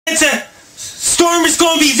Since a storm is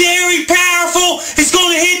going to be very powerful, it's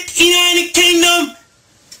going to hit the United Kingdom.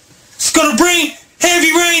 It's going to bring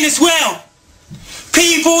heavy rain as well.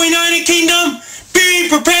 People, United Kingdom, be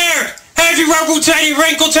prepared. Have your rubber boots ready, your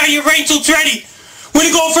raincoats ready, your rain suits ready. When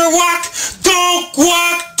you go for a walk, don't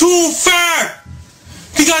walk too far,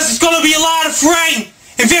 because it's going to be a lot of rain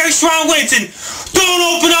and very strong winds. And don't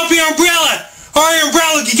open up your umbrella, or your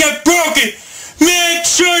umbrella can get broken. Make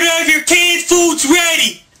sure to have your canned foods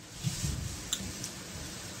ready.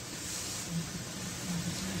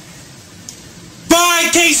 Buy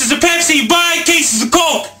cases of Pepsi, buy cases of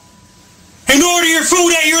Coke, and order your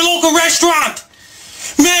food at your local restaurant.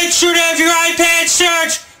 Make sure to have your iPad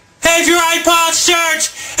charged, have your iPods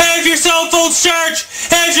charged, have your cell phones charged,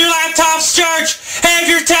 have your laptops charged, have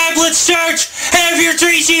your tablets charged, have your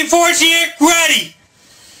 3G and 4G ready.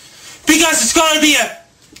 Because it's going to be a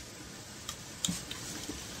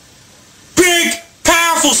big,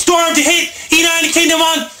 powerful storm to hit the United Kingdom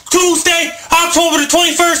on Tuesday, October the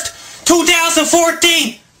 21st,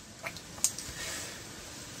 2014.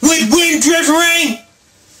 With wind-driven rain.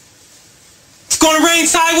 It's going to rain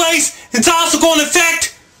sideways. It's also going to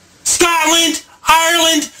affect Scotland,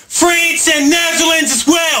 Ireland, France, and Netherlands as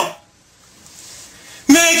well.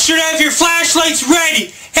 Make sure to have your flashlights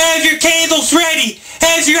ready, have your candles ready,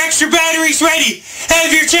 have your extra batteries ready,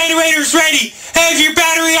 have your generators ready, have your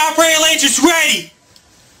battery-operated lanterns ready.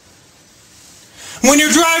 When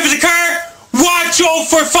you're driving the car, watch out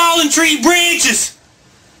for fallen tree branches.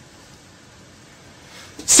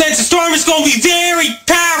 Since the storm is going to be very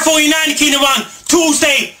powerful in the United Kingdom on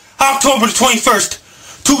Tuesday, October the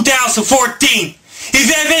 21st, 2014. If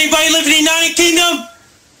you have anybody living in the United Kingdom,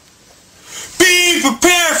 be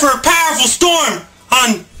prepared for a powerful storm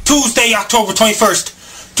on Tuesday, October 21st,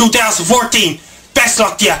 2014. Best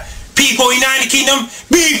luck to you. People in the United Kingdom,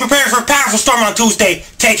 be prepared for a powerful storm on Tuesday.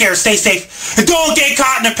 Take care, stay safe, and don't get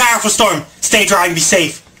caught in a powerful storm. Stay dry and be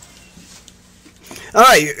safe. All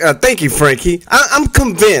right, thank you, Frankie. I'm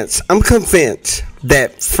convinced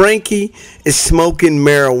that Frankie is smoking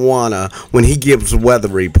marijuana when he gives weather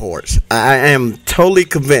reports. I am totally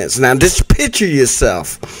convinced. Now, just picture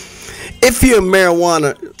yourself. If you're a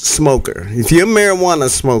marijuana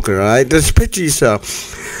smoker, all right, just picture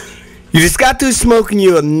yourself. You just got through smoking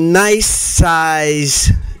you a nice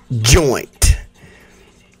size joint.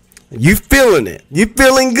 You feeling it. You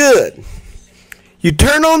feeling good. You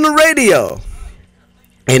turn on the radio,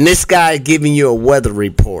 and this guy giving you a weather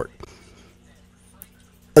report.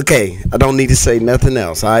 Okay, I don't need to say nothing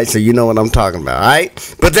else, all right? So you know what I'm talking about, all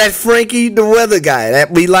right? But that's Frankie, the weather guy.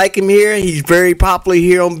 That we like him here. He's very popular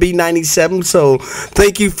here on B97. So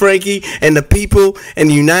thank you, Frankie, and the people in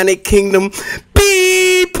the United Kingdom.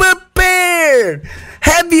 Be prepared.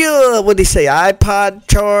 Have your, what do you say, iPod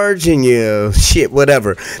charged and your shit,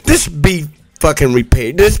 whatever. Just be fucking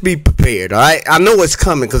prepared. Just be prepared, all right? I know it's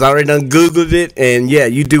coming because I already done Googled it, and yeah,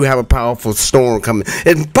 you do have a powerful storm coming.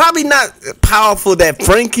 It's probably not powerful that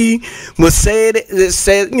Frankie was said,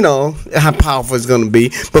 you know, how powerful it's going to be,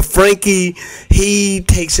 but Frankie, he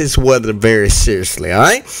takes his weather very seriously, all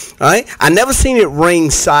right? All right? I never seen it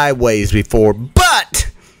rain sideways before, but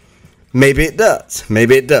maybe it does.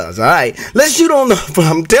 Maybe it does. All right. Let's shoot on over.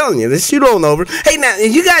 I'm telling you. Let's shoot on over. Hey, now,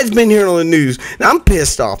 you guys been hearing on the news. Now, I'm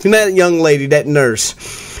pissed off. You know that young lady, that nurse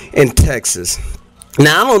in Texas.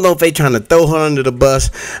 Now, I don't know if they trying to throw her under the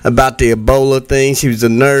bus about the Ebola thing. She was a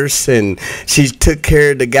nurse, and she took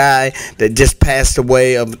care of the guy that just passed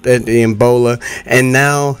away of the Ebola. And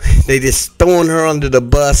now they just throwing her under the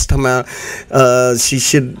bus, talking about she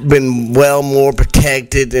should have been well more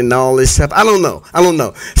protected and all this stuff. I don't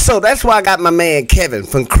know. So that's why I got my man Kevin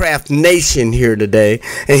from Craft Nation here today.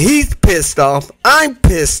 And he's pissed off. I'm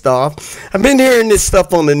pissed off. I've been hearing this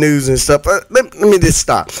stuff on the news and stuff. Let me just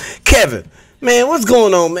stop. Kevin. Man, what's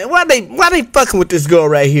going on, man? Why they fucking with this girl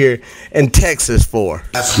right here in Texas for?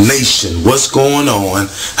 Nation, what's going on?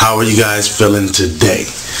 How are you guys feeling today?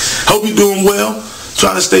 Hope you're doing well.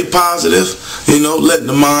 Trying to stay positive, you know, letting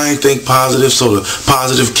the mind think positive so the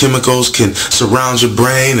positive chemicals can surround your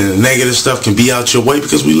brain and the negative stuff can be out your way,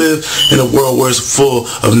 because we live in a world where it's full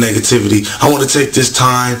of negativity. I want to take this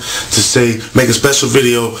time to make a special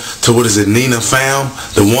video to, Nina Pham,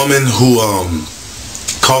 the woman who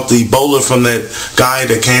caught the Ebola from that guy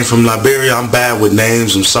that came from Liberia. I'm bad with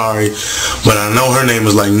names, I'm sorry, but I know her name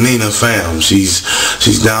is like Nina Pham.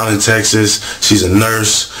 She's down in Texas. She's a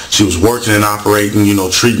nurse. She was working and operating, you know,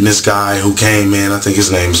 treating this guy who came in. I think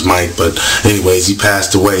his name is Mike, but anyways, he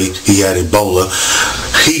passed away. He had Ebola.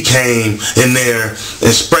 He came in there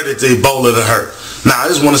and spread the Ebola to her. Now, I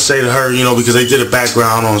just want to say to her, you know, because they did a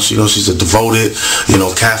background on, you know, she's a devoted, you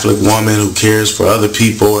know, Catholic woman who cares for other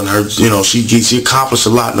people, and her, you know, she accomplished a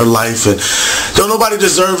lot in her life, and don't nobody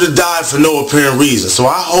deserve to die for no apparent reason. So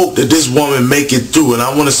I hope that this woman make it through. And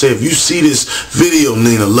I want to say, if you see this video,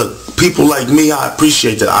 Nina, look, people like me, I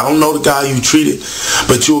appreciate that. I don't know the guy you treated,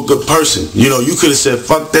 but you're a good person. You know, you could have said,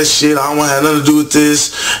 fuck that shit, I don't want to have nothing to do with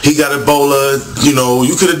this, he got Ebola. You know,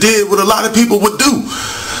 you could have did what a lot of people would do.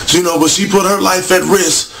 You know, but she put her life at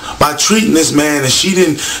risk by treating this man, and she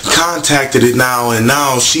didn't contacted it now, and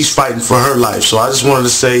now she's fighting for her life. So I just wanted to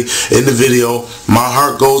say in the video, my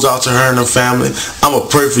heart goes out to her and her family. I'm going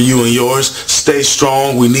to pray for you and yours. Stay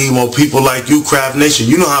strong. We need more people like you, Craft Nation.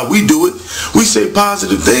 You know how we do it. We say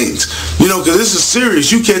positive things, you know, because this is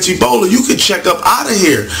serious. You catch Ebola, you can check up out of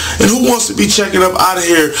here. And who wants to be checking up out of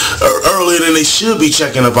here earlier than they should be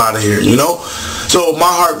checking up out of here, you know? So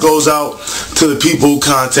my heart goes out to the people who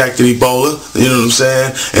contacted Ebola, you know what I'm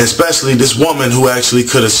saying? And especially this woman who actually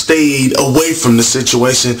could have stayed away from the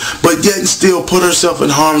situation, but yet and still put herself in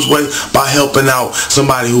harm's way by helping out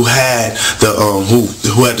somebody who had the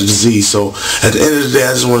who had the disease. So at the end of the day,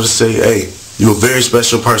 I just wanted to say, hey, you're a very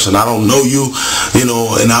special person. I don't know you, you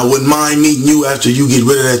know, and I wouldn't mind meeting you after you get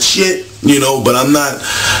rid of that shit, you know, but I'm not,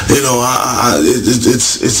 you know,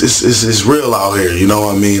 it's real out here, you know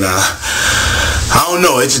what I mean? I don't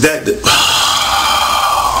know, it's that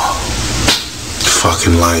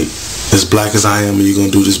fucking light. As black as I am, and you're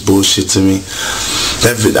gonna do this bullshit to me.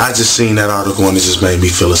 I just seen that article and it just made me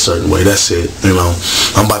feel a certain way. That's it, you know.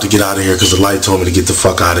 I'm about to get out of here because the light told me to get the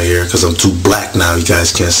fuck out of here because I'm too black now. You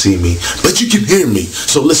guys can't see me, but you can hear me.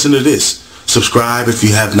 So listen to this. Subscribe if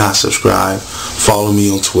you have not subscribed. Follow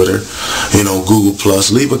me on Twitter, you know, Google+.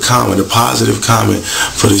 Leave a comment, a positive comment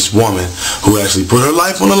for this woman who actually put her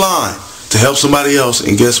life on the line to help somebody else,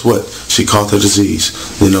 and guess what? She caught the disease,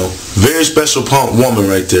 you know. Very special woman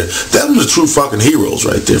right there. Them the true fucking heroes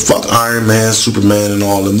right there. Fuck Iron Man, Superman, and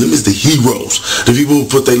all of them. Them is the heroes. The people who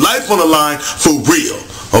put their life on the line for real.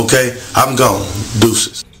 Okay? I'm gone.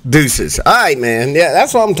 Deuces. Deuces. All right, man. Yeah,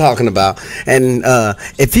 that's what I'm talking about. And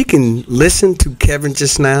if you can listen to Kevin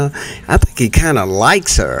just now, I think he kind of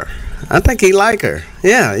likes her. I think he like her.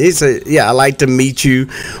 Yeah, he said, yeah, I like to meet you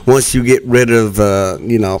once you get rid of,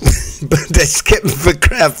 you know, that's Kevin from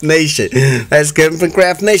Craft Nation. That's Kevin from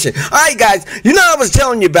Craft Nation. All right, guys, you know I was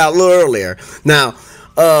telling you about a little earlier. Now,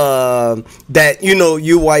 that, you know,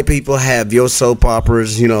 you white people have your soap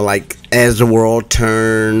operas, you know, like As the World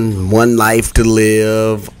Turned, One Life to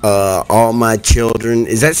Live, All My Children.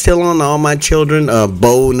 Is that still on, All My Children?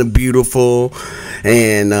 Bold and the Beautiful,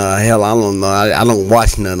 and hell, I don't know. I don't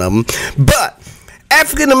watch none of them. But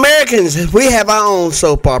African Americans, we have our own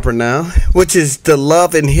soap opera now, which is the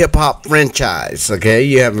Love and Hip Hop franchise. Okay,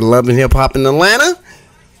 you have Love and Hip Hop in Atlanta,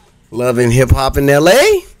 Love and Hip Hop in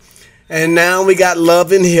LA, and now we got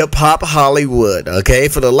Love and Hip Hop Hollywood. Okay,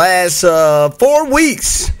 for the last 4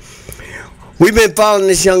 weeks, we've been following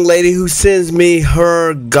this young lady who sends me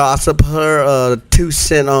her gossip, her 2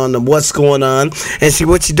 cents on what's going on. And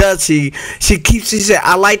what she does, she said,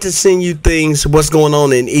 I like to send you things, what's going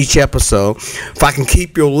on in each episode, if I can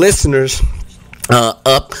keep your listeners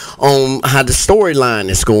up on how the storyline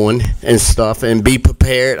is going and stuff, and be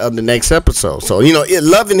prepared of the next episode. So, you know,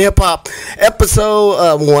 Love and Hip Hop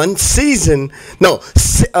episode 1, season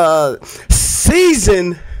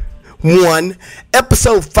 1,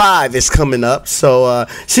 episode 5 is coming up. So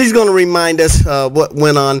she's going to remind us what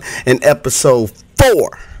went on in episode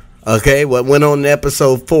 4. Okay, what went on in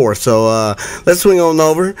episode 4. So let's swing on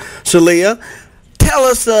over. Shalia, tell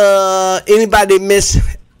us, anybody missed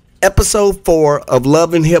episode 4 of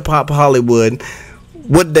Love and Hip Hop Hollywood,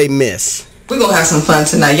 what did they miss? We're going to have some fun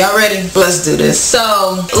tonight. Y'all ready? Let's do this. So,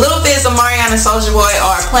 Little Fizz and Mariana and Soulja Boy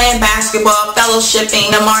are playing basketball,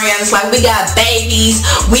 fellowshipping. And Mariana's like, we got babies,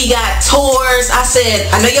 we got tours. I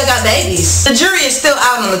said, I know y'all got babies. The jury is still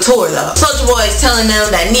out on the tour, though. Soulja Boy is telling them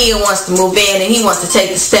that Nia wants to move in and he wants to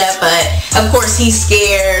take a step, but of course he's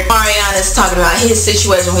scared. Mariana's talking about his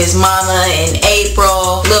situation with his mama in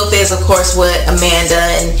April. Little Fizz, of course, with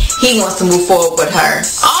Amanda, and he wants to move forward with her.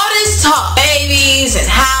 All this talk, babies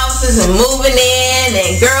and houses and moving in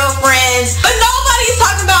and girlfriends, but nobody's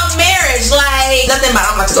talking about marriage. Like, nothing about,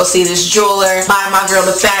 I'm about to go see this jeweler, buy my girl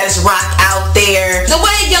the fattest rock out there. The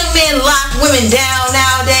way young men lock women down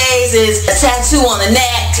nowadays is a tattoo on the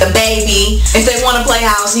neck, a baby. If they want to play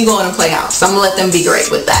house, you go in and play house. I'm gonna let them be great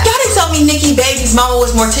with that. Y'all didn't tell me Nikki Baby's mama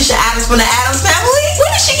was Morticia Addams from the Addams Family. Where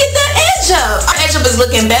did she get that edge Etchup. Etchup is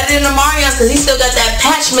looking better than Omarion's because he still got that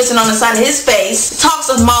patch missing on the side of his face. Talks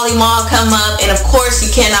of Molly Mall come up, and of course you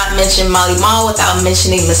cannot mention Molly Mall without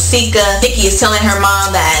mentioning Masika. Nikki is telling her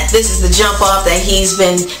mom that this is the jump off that he's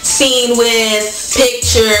been seen with,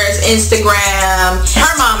 pictures, Instagram.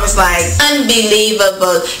 Her mom is like,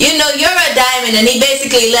 unbelievable. You know, you're a diamond and he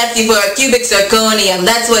basically left you for a cubic zirconium.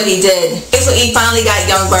 That's what he did. So he finally got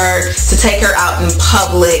Young Berg to take her out in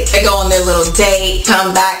public. They go on their little date,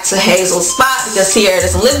 come back to Hazel's spot because Sierra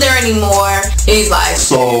doesn't live there anymore. He's like,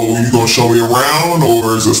 so you gonna show me around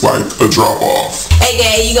or is this like a drop off? Hey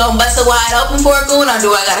gay, you gonna bust it wide open for a goon or do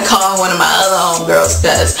I gotta call one of my other homegirls?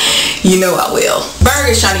 Because you know I will. Berg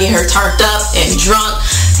is trying to get her turned up and drunk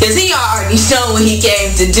because he already know what he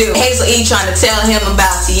came to do. Hazel E trying to tell him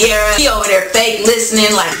about Sierra. He over there fake listening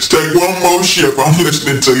like, take one more ship. I'm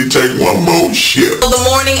listening to you. Take one more ship. So the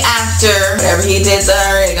morning after, whatever he did to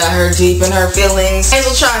her, it got her deep in her feelings.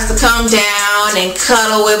 Hazel tries to come down and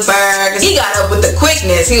cuddle with Berg. He got up with the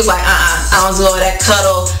quickness. He was like, I don't do all that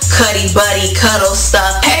cuddle, cuddy buddy, cuddle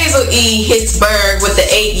stuff. Hazel E hits Berg with the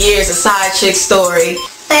 8 years of side chick story.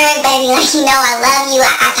 Berg, baby, like, you know I love you.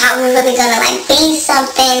 I thought we were really gonna like be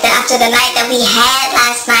something. But after the night that we had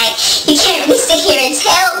last night, you can't really sit here and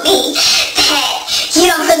tell me that you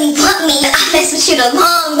don't really want me. I mess with you the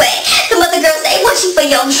long way. The other girls, they want you for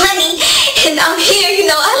your money. And I'm here, you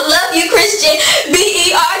know, I love you, Christian.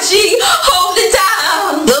 B-E-R-G, hold it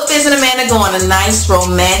down. Lil Fizz and Amanda go on a nice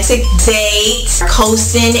romantic date,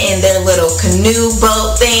 coasting in their little canoe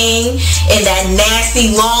boat thing in that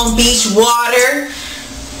nasty Long Beach water.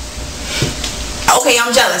 Okay,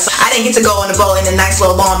 I'm jealous. I didn't get to go on the boat in the nice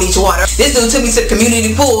little Long Beach water. This dude took me to the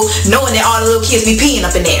community pool knowing that all the little kids be peeing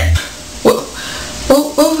up in there.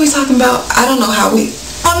 What were we talking about? I don't know how we...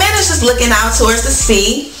 Amanda's just looking out towards the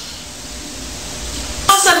sea.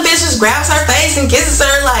 All of a sudden, the bitch just grabs her face and kisses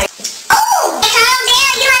her like... Oh, calm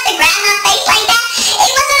down. You don't have to grab my face like that.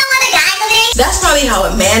 It wasn't no other guy over there. That's probably how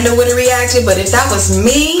Amanda would have reacted, but if that was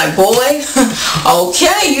me, like, boy,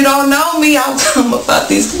 okay, you don't know me, I'll come about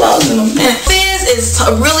these clothes in a minute. Fizz is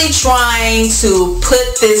really trying to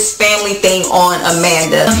put this family thing on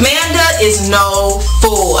Amanda. Amanda is no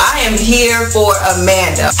fool. I am here for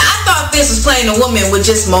Amanda. I thought Fizz was playing a woman with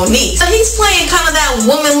just Monique. So he's playing kind of that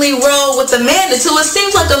womanly role with Amanda too. It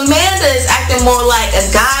seems like Amanda is acting more like a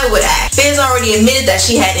guy would act. Fizz already admitted that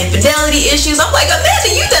she had infidelity issues. I'm like, Amanda,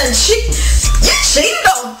 you done cheated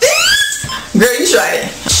on Fizz? Girl, you tried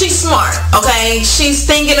it. She's smart, okay? She's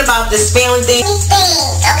thinking about this family thing. Let me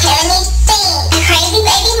think, okay, let me think. Crazy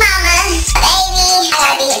baby mama, baby, I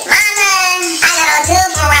gotta be his mama. I got all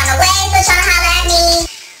dudes from around the way still trying to holler at me.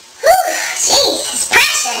 Whew, jeez, it's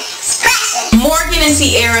pressure, it's pressure. Morgan and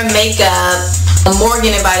Sierra make up.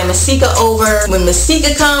 Morgan invited Masika over. When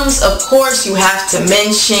Masika comes, of course, you have to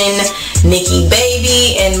mention Nikki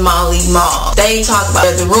Baby and Molly Mall. They talk about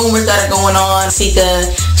the rumors that are going on. Masika,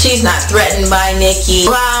 she's not threatened by Nikki.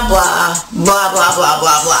 Blah, blah, blah, blah, blah,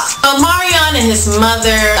 blah, blah. Marion and his mother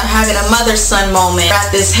are having a mother-son moment at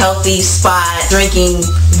this healthy spot, drinking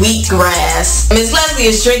wheatgrass. Miss Leslie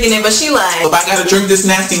is drinking it, but she like, if I gotta drink this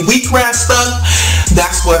nasty wheatgrass stuff,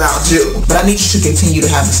 that's what I'll do. But I need you to continue to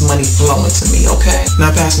have this money flowing to me, okay?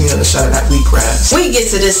 Now pass me another shot of that wheatgrass. We get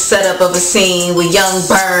to this setup of a scene with Young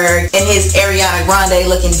Berg and his Ariana Grande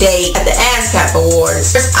looking date at the ASCAP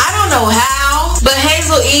Awards. I don't know how, but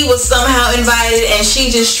Hazel E was somehow invited and she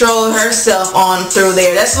just strolled herself on through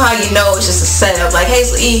there. That's how you know it's just a setup. Like,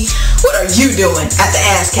 Hazel E, what are you doing at the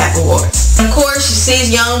ASCAP Awards? And of course, she sees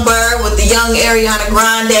Young Berg with the young Ariana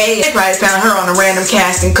Grande. They probably found her on a random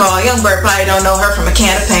casting call. Young Berg probably don't know her from a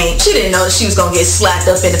can of paint. She didn't know that she was gonna get slapped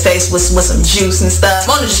up in the face with some juice and stuff.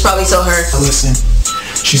 Mona just probably told her, listen,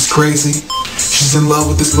 she's crazy. She's in love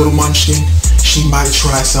with this little munchkin. She might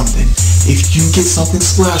try something. If you get something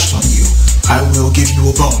splashed on you, I will give you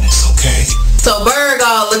a bonus, okay? So Berg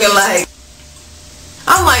all looking like,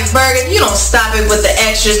 I'm like, Berg, if you don't stop it with the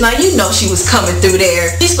extras, now you know she was coming through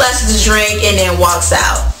there. She splashes the drink and then walks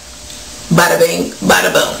out. Bada bing,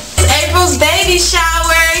 bada boom. It's April's baby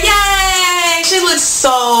shower, yay! She looks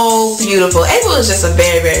so beautiful. April is just a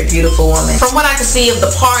very, very beautiful woman. From what I can see of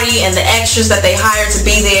the party and the extras that they hired to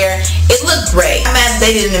be there, it looked great. I'm mad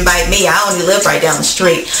they didn't invite me. I only live right down the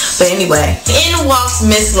street. But anyway, in walks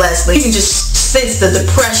Miss Leslie. You can just sense the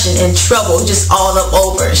depression and trouble just all up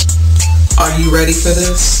over. Are you ready for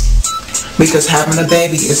this? Because having a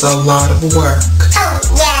baby is a lot of work. Oh,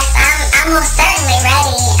 yes, I'm most certainly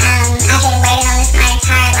ready. I've been waiting on this my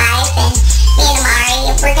entire life, and me and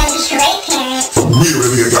Amari, we're gonna be great parents. We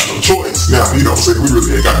really ain't got no choice. Now, you know what I'm saying? We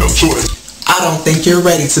really ain't got no choice. I don't think you're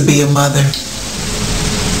ready to be a mother.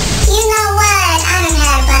 You know what? I done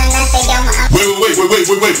had about enough of your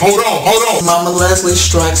hold on. Mama Leslie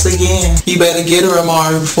strikes again. You better get her,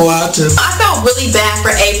 Amari, before I do. I felt really bad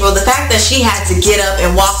for April. The fact that she had to get up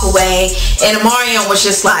and walk away, and Amarion was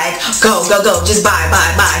just like, go, just bye,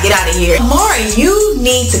 get out of here. Amari, you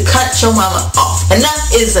need to cut your mama off.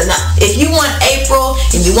 Enough is enough. If you want April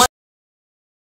and you want